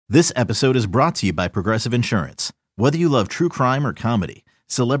This episode is brought to you by Progressive Insurance. Whether you love true crime or comedy,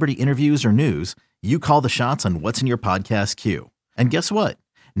 celebrity interviews or news, you call the shots on what's in your podcast queue. And guess what?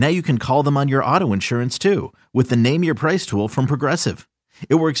 Now you can call them on your auto insurance too with the Name Your Price tool from Progressive.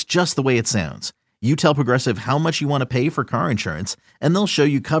 It works just the way it sounds. You tell Progressive how much you want to pay for car insurance, and they'll show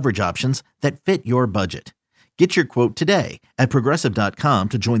you coverage options that fit your budget. Get your quote today at Progressive.com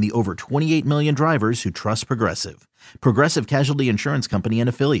to join the over 28 million drivers who trust Progressive. Progressive Casualty Insurance Company and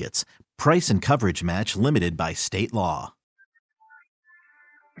Affiliates. Price and coverage match limited by state law.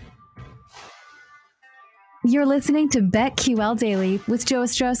 You're listening to BetQL Daily with Joe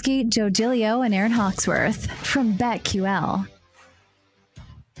Ostrowski, Joe Giglio, and Aaron Hawksworth from BetQL.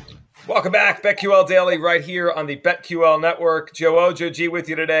 Welcome back, BetQL Daily, right here on the BetQL Network. Joe O, Joe G with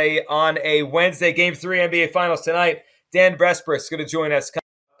you today on a Wednesday. Game 3 NBA Finals tonight. Dan Besbris is going to join us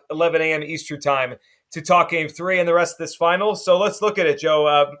 11 a.m. Eastern Time to talk Game 3 and the rest of this final. So let's look at it,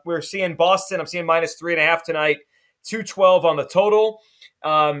 Joe. We're seeing Boston. I'm seeing -3.5 tonight, 212 on the total.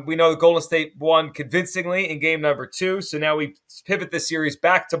 We know the Golden State won convincingly in game number 2. So now we pivot this series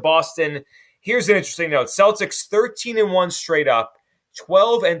back to Boston. Here's an interesting note. Celtics 13-1 straight up.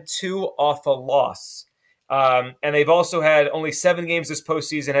 12-2 off a loss. And they've also had only 7 games this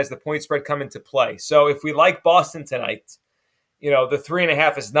postseason as the point spread come into play. So if we like Boston tonight, the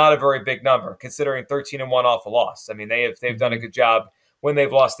 3.5 is not a very big number considering 13-1 off a loss. I mean, they've done a good job when they've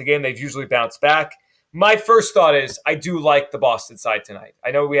lost the game. They've usually bounced back. My first thought is I do like the Boston side tonight.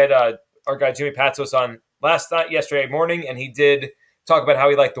 I know we had our guy Jimmy Patsos on yesterday morning, and he did talk about how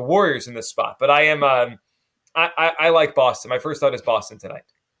he liked the Warriors in this spot. But I am I like Boston. My first thought is Boston tonight.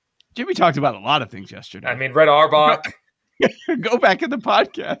 Jimmy talked about a lot of things yesterday. I mean, Red Auerbach. Go back in the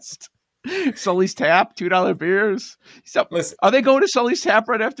podcast. Sully's Tap, $2 beers. So, listen, are they going to Sully's Tap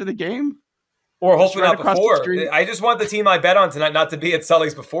right after the game? Or hopefully not before. I just want the team I bet on tonight not to be at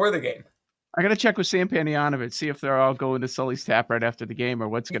Sully's before the game. I got to check with Sam Panayonovich, see if they're all going to Sully's Tap right after the game or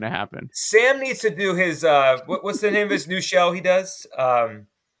what's going to happen. Sam needs to do his, what's the name of his new show he does?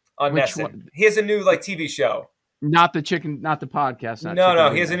 On Nessun. He has a new TV show. Not the podcast.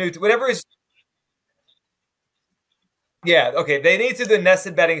 No. He has a new whatever is. Yeah, okay. They need to do the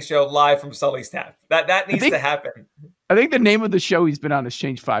Nessun betting show live from Sully's Tap. That needs to happen. I think the name of the show he's been on has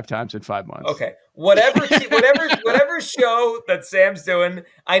changed 5 times in 5 months. Okay, whatever show that Sam's doing,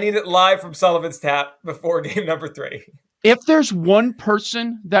 I need it live from Sullivan's Tap before game number 3. If there's one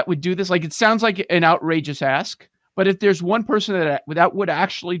person that would do this, it sounds like an outrageous ask. But if there's one person that would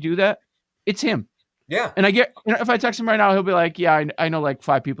actually do that, it's him. Yeah. And if I text him right now, he'll be like, yeah, I know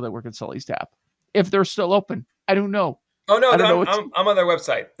 5 people that work at Sully's Tap. If they're still open, I don't know. Oh, no, I'm on their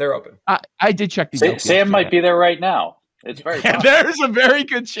website. They're open. I did check the Sam might be there right now. It's very possible. There's a very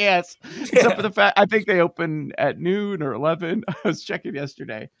good chance. Except for the fact, I think they open at noon or 11. I was checking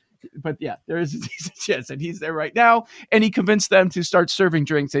yesterday. But yeah, there is a decent chance that he's there right now. And he convinced them to start serving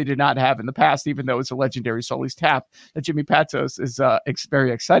drinks they did not have in the past, even though it's a legendary Sully's Tap that Jimmy Patsos is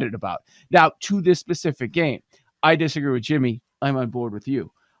very excited about. Now, to this specific game, I disagree with Jimmy. I'm on board with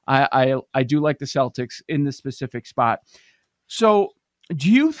you. I do like the Celtics in this specific spot. So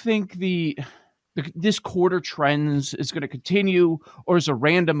do you think this quarter trends is going to continue, or is a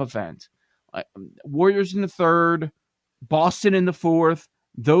random event? Warriors in the third, Boston in the fourth.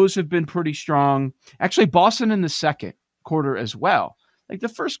 Those have been pretty strong. Actually, Boston in the second quarter as well. The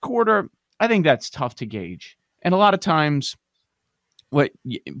first quarter, I think that's tough to gauge. And a lot of times, what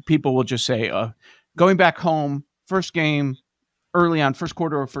people will just say, going back home, first game, early on, first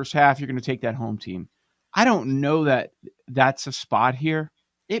quarter or first half, you're going to take that home team. I don't know that that's a spot here.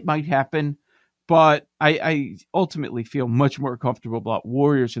 It might happen, but I ultimately feel much more comfortable about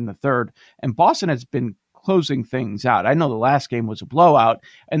Warriors in the third. And Boston has been closing things out. I know the last game was a blowout,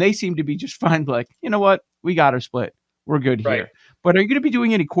 and they seem to be just fine. You know what? We got our split. We're good here. But are you going to be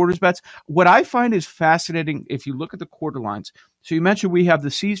doing any quarters bets? What I find is fascinating, if you look at the quarter lines. So you mentioned we have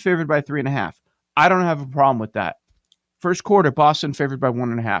the C's favored by 3.5. I don't have a problem with that. First quarter, Boston favored by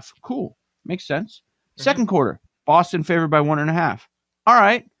 1.5. Cool. Makes sense. Mm-hmm. Second quarter, Boston favored by 1.5. All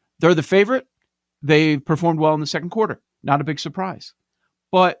right. They're the favorite. They performed well in the second quarter. Not a big surprise.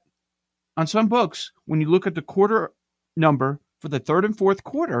 But on some books, when you look at the quarter number for the third and fourth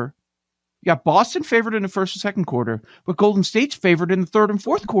quarter, you got Boston favored in the first and second quarter, but Golden State's favored in the third and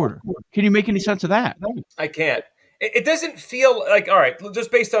fourth quarter. Can you make any sense of that? I can't. It doesn't feel like, all right,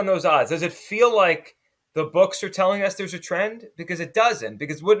 just based on those odds, does it feel like the books are telling us there's a trend? Because it doesn't.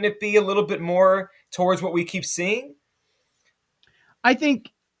 Because wouldn't it be a little bit more towards what we keep seeing? I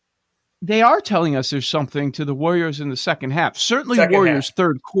think they are telling us there's something to the Warriors in the second half. Certainly Warriors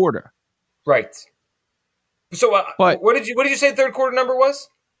third quarter. Right. So, but what did you say the third quarter number was?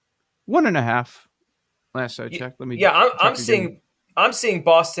 1.5. Last I checked. I'm seeing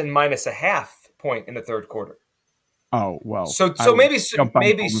Boston -0.5 point in the third quarter. Oh, well. So maybe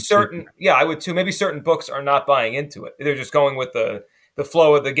certain, I would too. Maybe certain books are not buying into it. They're just going with the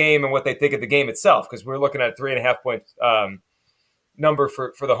flow of the game and what they think of the game itself, because we're looking at a 3.5 point number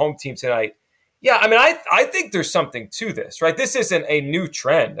for the home team tonight. Yeah, I mean, I think there's something to this, right? This isn't a new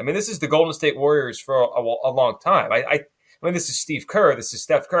trend. I mean, this is the Golden State Warriors for a long time. I mean, this is Steve Kerr. This is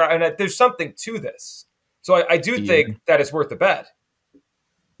Steph Curry. And there's something to this. So I do think that it's worth a bet.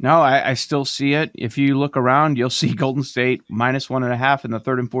 No, I still see it. If you look around, you'll see Golden State -1.5 in the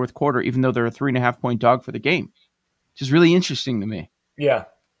third and fourth quarter, even though they're a 3.5 point dog for the game, which is really interesting to me. Yeah.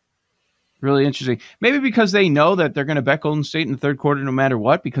 Really interesting. Maybe because they know that they're going to bet Golden State in the third quarter no matter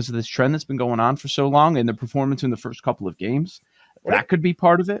what, because of this trend that's been going on for so long and the performance in the first couple of games. That could be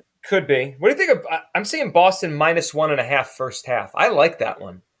part of it. Could be. What do you think of? I'm seeing Boston -1.5 first half. I like that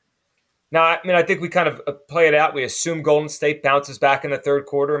one. Now, I mean, I think we kind of play it out. We assume Golden State bounces back in the third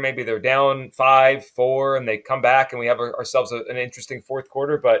quarter. Maybe they're down 5-4 and they come back and we have ourselves an interesting fourth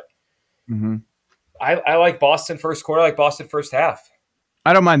quarter. But I like Boston first quarter. I like Boston first half.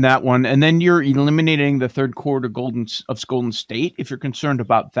 I don't mind that one. And then you're eliminating the third quarter Golden State if you're concerned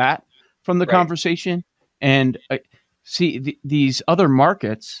about that from the conversation. And these other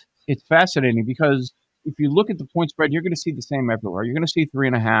markets, it's fascinating because if you look at the point spread, you're going to see the same everywhere. You're going to see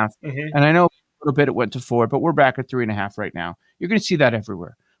 3.5. And I know a little bit it went to 4, but we're back at 3.5 right now. You're going to see that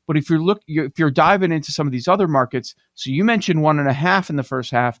everywhere. But if you're diving into some of these other markets, so you mentioned 1.5 in the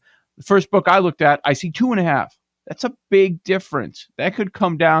first half. The first book I looked at, I see 2.5. That's a big difference. That could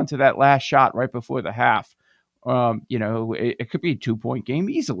come down to that last shot right before the half. It could be a 2-point game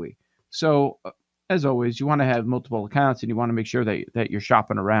easily. So as always, you want to have multiple accounts and you want to make sure that you're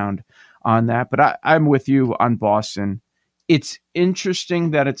shopping around on that. But I'm with you on Boston. It's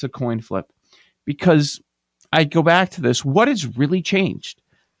interesting that it's a coin flip because I go back to this. What has really changed?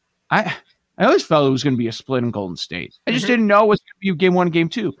 I always felt it was going to be a split in Golden State. I just didn't know it was going to be game 1, game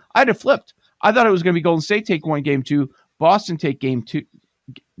 2. I'd have flipped. I thought it was going to be Golden State take 1, game 2, Boston take game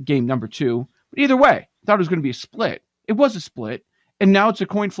number 2. But either way, I thought it was going to be a split. It was a split. And now it's a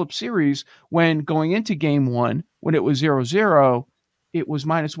coin flip series when going into game 1, when it was 0-0, it was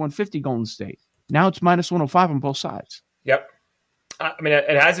 -150 Golden State. Now it's -105 on both sides. Yep. I mean,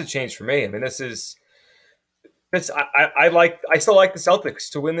 it hasn't changed for me. I mean, I still like the Celtics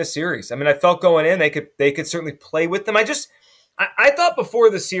to win this series. I mean, I felt going in, they could certainly play with them. I thought before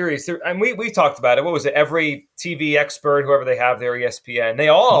the series, and we talked about it. What was it? Every TV expert, whoever they have there, ESPN, they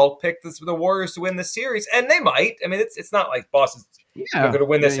all picked the Warriors to win this series, and they might. I mean, it's not like Boston's going to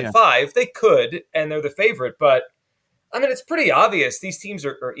win this in 5. They could, and they're the favorite. But I mean, it's pretty obvious these teams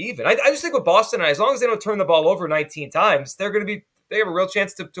are even. I just think with Boston, as long as they don't turn the ball over 19 times, they have a real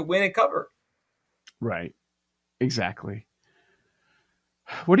chance to win and cover. Right. Exactly.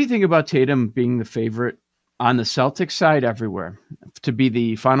 What do you think about Tatum being the favorite on the Celtics side everywhere to be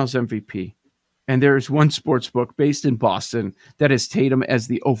the Finals MVP? And there's one sports book based in Boston that has Tatum as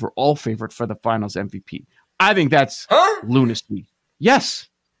the overall favorite for the Finals MVP. I think that's lunacy. Yes.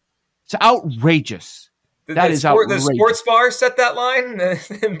 It's outrageous. Outrageous. The sports bar set that line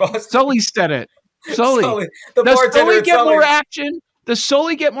in Boston? Sully said it. Sully. Does Sully get more action? Does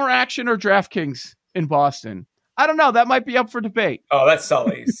Sully get more action or DraftKings in Boston? I don't know. That might be up for debate. Oh, that's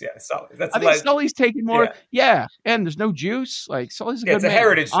Sully's. Yeah, Sully. I think Sully's taking more. Yeah. And there's no juice. Like Sully's a good man. It's a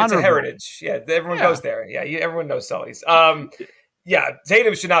heritage. It's a heritage. Yeah, everyone goes there. Yeah, everyone knows Sully's.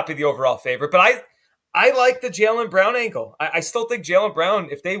 Tatum should not be the overall favorite, but I like the Jaylen Brown angle. I still think Jaylen Brown,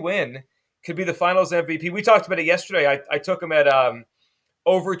 if they win, could be the Finals MVP. We talked about it yesterday. I took him at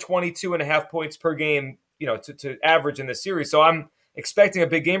over 22.5 points per game, to average in the series. So I'm expecting a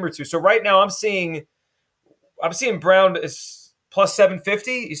big game or two. So right now I'm seeing Brown is plus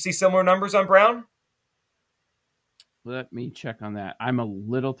 750. You see similar numbers on Brown? Let me check on that. I'm a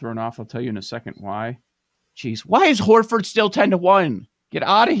little thrown off. I'll tell you in a second why. Jeez, why is Horford still 10-1? Get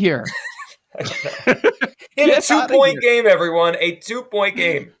out of here. In a 2-point game, everyone. A 2-point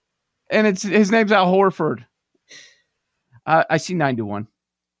game. And his name's Al Horford. I see 9-1.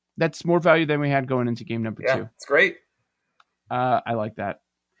 That's more value than we had going into game number 2. Yeah, it's great. I like that.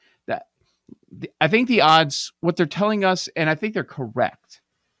 I think the odds, what they're telling us, and I think they're correct,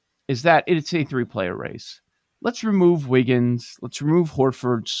 is that it's a 3-player race. Let's remove Wiggins. Let's remove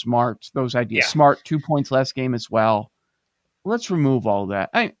Horford, Smart, those ideas. Yeah. Smart, 2 points less game as well. Let's remove all that.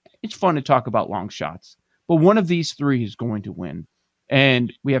 It's fun to talk about long shots, but one of these 3 is going to win.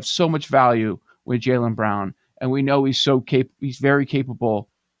 And we have so much value with Jaylen Brown, and we know he's very capable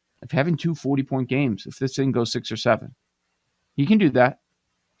of having 2 40-point games if this thing goes 6 or 7. He can do that.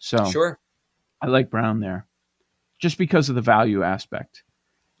 So Sure. I like Brown there just because of the value aspect.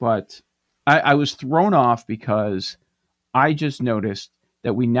 But I was thrown off because I just noticed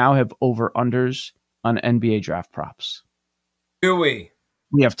that we now have over-unders on NBA draft props. Do we?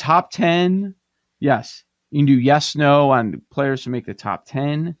 We have top 10. Yes. You can do yes, no on players to make the top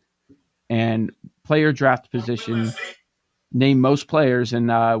 10 and player draft position. Name most players,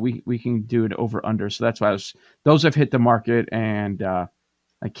 and we can do it over-under. So that's why those have hit the market. And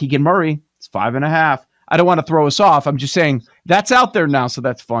like Keegan Murray, it's 5.5. I don't want to throw us off. I'm just saying that's out there now, so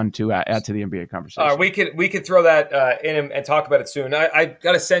that's fun to add to the NBA conversation. We could throw that in and talk about it soon. I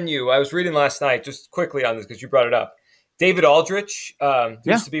got to send you. I was reading last night just quickly on this because you brought it up. David Aldrich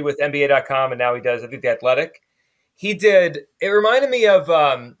used to be with NBA.com, and now he does, I think, The Athletic. He did. It reminded me of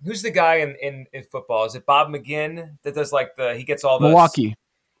who's the guy in football? Is it Bob McGinn that does he gets all the Milwaukee?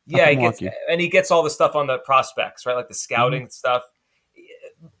 Yeah, he gets all the stuff on the prospects, right? Like the scouting stuff.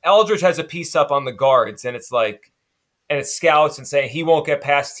 Aldridge has a piece up on the guards, and it's scouts and saying he won't get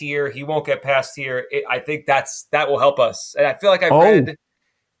past here. He won't get past here. I think that will help us. And I feel like I read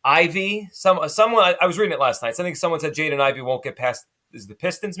Ivy. Someone I was reading it last night. So I think someone said Jaden Ivey won't get past. Is the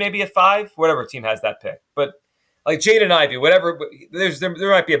Pistons maybe at 5? Whatever team has that pick, but like Jaden Ivey, whatever.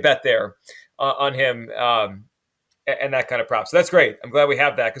 There might be a bet there on him and that kind of prop. So that's great. I'm glad we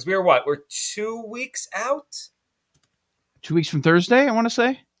have that because we're 2 weeks out. 2 weeks from Thursday, I want to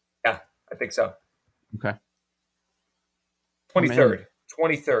say. Yeah, I think so. Okay. 23rd.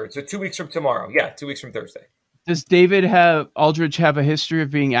 23rd. So 2 weeks from tomorrow. Yeah, 2 weeks from Thursday. Does Aldridge have a history of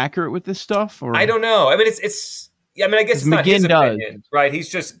being accurate with this stuff? Or I don't know. I mean, it's. I mean, I guess it's not his opinion, right? He's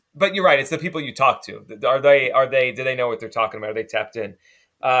just. But you're right. It's the people you talk to. Are they? Do they know what they're talking about? Are they tapped in?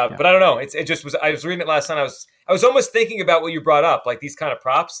 But I don't know. It just was. I was reading it last night. I was almost thinking about what you brought up, like these kind of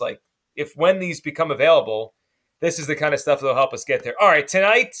props. Like when these become available, this is the kind of stuff that'll help us get there. All right,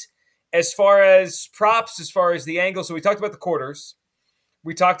 tonight, as far as props, as far as the angle, so we talked about the quarters.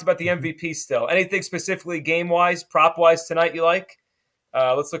 We talked about the MVP still. Anything specifically game-wise, prop-wise tonight you like?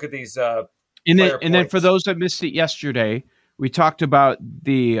 Let's look at these and then for those that missed it yesterday, we talked about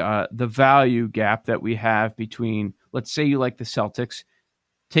the value gap that we have between, let's say you like the Celtics,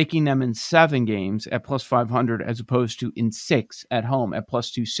 taking them in 7 games at plus 500 as opposed to in 6 at home at plus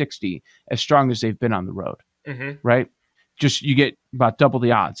 260, as strong as they've been on the road. Mm-hmm. Right? Just you get about double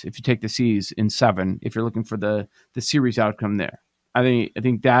the odds if you take the C's in 7 if you're looking for the series outcome there. I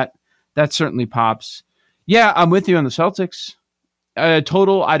think that certainly pops. Yeah, I'm with you on the Celtics.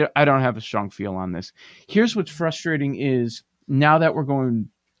 Total, I don't have a strong feel on this. Here's what's frustrating is now that we're going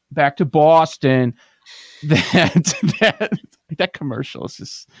back to Boston, that commercial is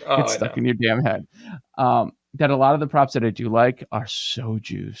just gets stuck in your damn head. That a lot of the props that I do like are so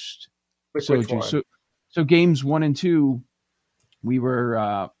juiced. So juiced. So games 1 and 2, we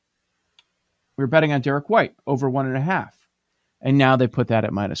were betting on Derek White over 1.5. And now they put that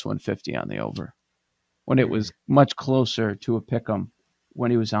at minus 150 on the over when it was much closer to a pick 'em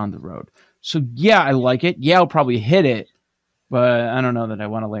when he was on the road. So, yeah, I like it. Yeah, I'll probably hit it, but I don't know that I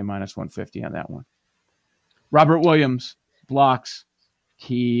want to lay minus 150 on that one. Robert Williams, blocks.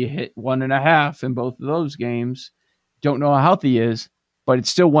 He hit 1.5 in both of those games. Don't know how healthy he is, but it's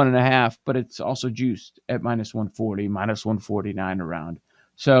still 1.5, but it's also juiced at minus 140, minus 149 around.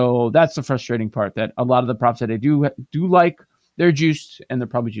 So that's the frustrating part, that a lot of the props that I do like, they're juiced, and they're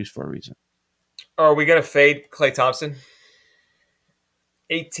probably juiced for a reason. Are we going to fade Klay Thompson?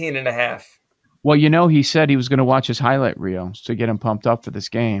 18.5. Well, he said he was going to watch his highlight reels to get him pumped up for this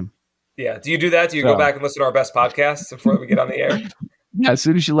game. Yeah. Do you do that? Do you go back and listen to our best podcasts before we get on the air? Yeah, as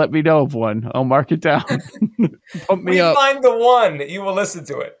soon as you let me know of one, I'll mark it down. Pump me up. Find the one. You will listen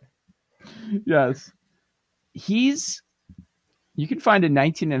to it. Yes. You can find a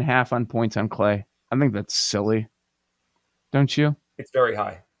 19.5 on points on Klay. I think that's silly. Don't you? It's very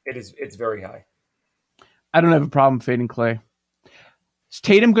high. It's very high. I don't have a problem fading Klay. Is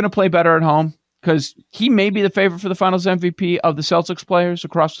Tatum going to play better at home? Because he may be the favorite for the Finals MVP of the Celtics players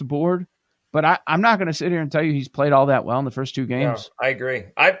across the board. But I'm not going to sit here and tell you he's played all that well in the first 2 games. No, I agree.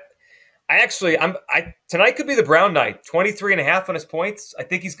 Tonight could be the Brown night. 23.5 on his points. I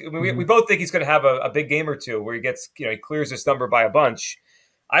think we both think he's going to have a big game or two where he gets, he clears this number by a bunch.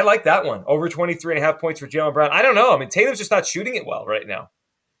 I like that one. Over 23.5 points for Jaylen Brown. I don't know. I mean, Tatum's just not shooting it well right now.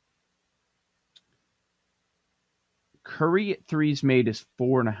 Curry at threes made is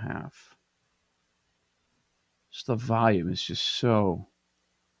 4.5. Just the volume is just so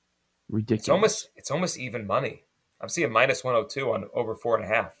ridiculous. It's almost even money. I'm seeing minus 102 on over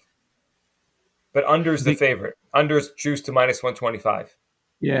 4.5. But under's the favorite. Under's juiced to minus 125.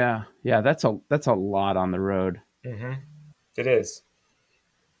 Yeah, that's a lot on the road. Mm-hmm. It is.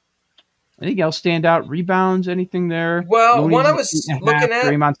 Anything else stand out? Rebounds? Anything there? Well, Looney's one I was looking at,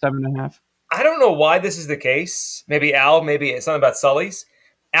 Draymond 7.5. I don't know why this is the case. Maybe it's something about Sully's.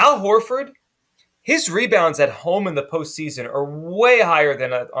 Al Horford, his rebounds at home in the postseason are way higher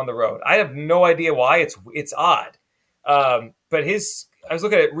than on the road. I have no idea why. It's odd. But I was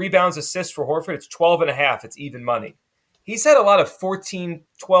looking at rebounds, assists for Horford. It's 12.5. It's even money. He's had a lot of 14,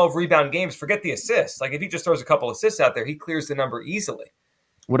 12 rebound games. Forget the assists. Like if he just throws a couple assists out there, he clears the number easily.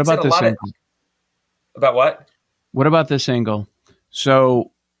 What about this angle? About what? What about this angle?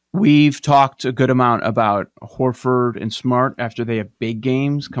 So we've talked a good amount about Horford and Smart after they have big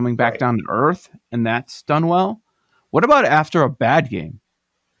games coming back down to earth, and that's done well. What about after a bad game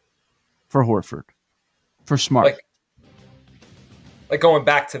for Horford, for Smart? Like going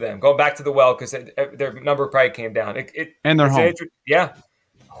back to the well because their number probably came down. And they're home. Yeah.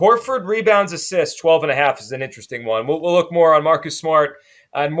 Horford rebounds, assists, 12.5 is an interesting one. We'll look more on Marcus Smart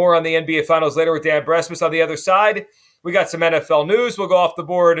and more on the NBA Finals later with Dan Bresmus. On the other side, we got some NFL news. We'll go off the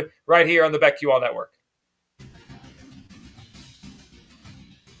board right here on the BetQL Network.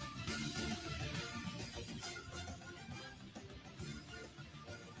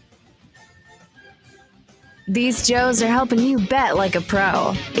 These Joes are helping you bet like a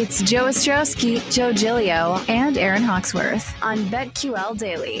pro. It's Joe Ostrowski, Joe Giglio, and Aaron Hawksworth on BetQL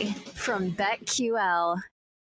Daily from BetQL.